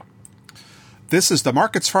This is the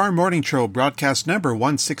Markets Farm Morning Show, broadcast number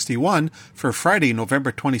 161 for Friday,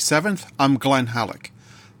 November 27th. I'm Glenn Halleck.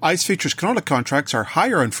 ICE futures canola contracts are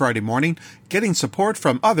higher on Friday morning, getting support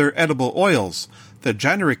from other edible oils. The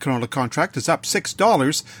January canola contract is up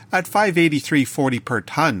 $6 at $583.40 per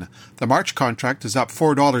ton. The March contract is up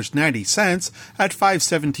 $4.90 at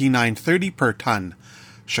 $579.30 per ton.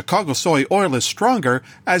 Chicago soy oil is stronger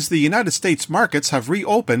as the United States markets have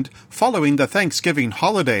reopened following the Thanksgiving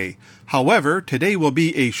holiday. However, today will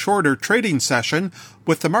be a shorter trading session,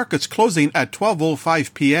 with the markets closing at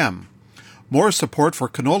 12:05 p.m. More support for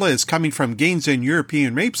canola is coming from gains in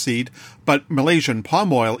European rapeseed, but Malaysian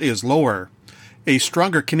palm oil is lower. A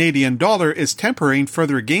stronger Canadian dollar is tempering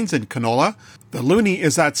further gains in canola. The loonie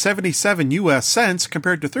is at 77 U.S. cents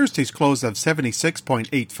compared to Thursday's close of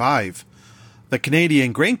 76.85. The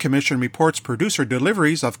Canadian Grain Commission reports producer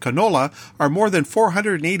deliveries of canola are more than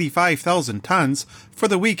 485,000 tons for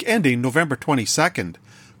the week ending November 22nd.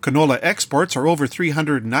 Canola exports are over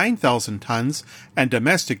 309,000 tons, and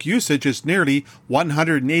domestic usage is nearly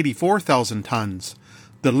 184,000 tons.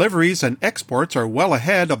 Deliveries and exports are well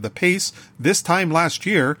ahead of the pace this time last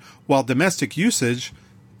year, while domestic usage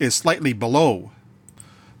is slightly below.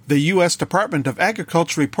 The U.S. Department of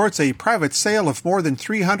Agriculture reports a private sale of more than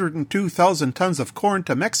 302,000 tons of corn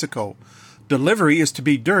to Mexico. Delivery is to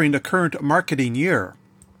be during the current marketing year.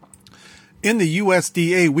 In the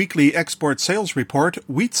USDA weekly export sales report,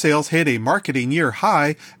 wheat sales hit a marketing year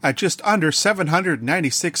high at just under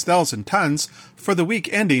 796,000 tons for the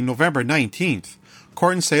week ending November 19th.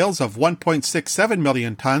 Corn sales of 1.67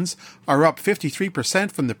 million tons are up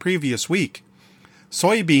 53% from the previous week.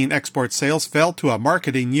 Soybean export sales fell to a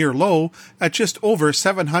marketing year low at just over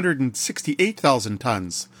 768,000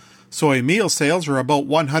 tons. Soy meal sales are about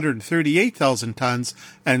 138,000 tons,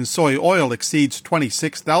 and soy oil exceeds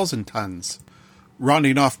 26,000 tons.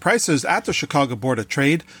 Rounding off prices at the Chicago Board of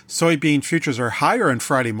Trade, soybean futures are higher on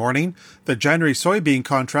Friday morning. The January soybean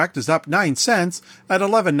contract is up 9 cents at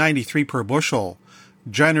 $11.93 per bushel.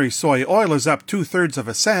 January soy oil is up 2/3 of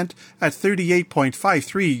a cent at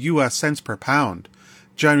 38.53 U.S. cents per pound.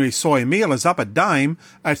 January soy meal is up a dime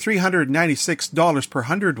at $396 per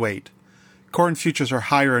hundredweight. Corn futures are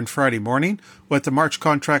higher on Friday morning, with the March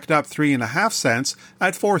contract up 3.5 cents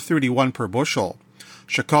at $4.31 per bushel.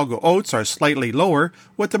 Chicago oats are slightly lower,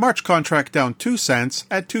 with the March contract down 2 cents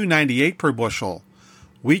at $2.98 per bushel.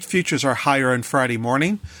 Wheat futures are higher on Friday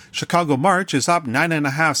morning. Chicago March is up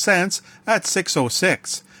 9.5 cents at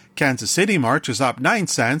 $6.06. Kansas City March is up 9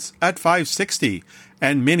 cents at $5.60,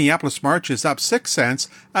 and Minneapolis March is up 6 cents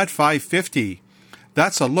at $5.50.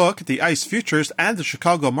 That's a look at the ICE futures and the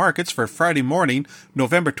Chicago markets for Friday morning,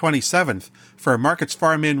 November 27th. For Markets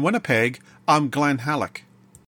Farm in Winnipeg, I'm Glenn Halleck.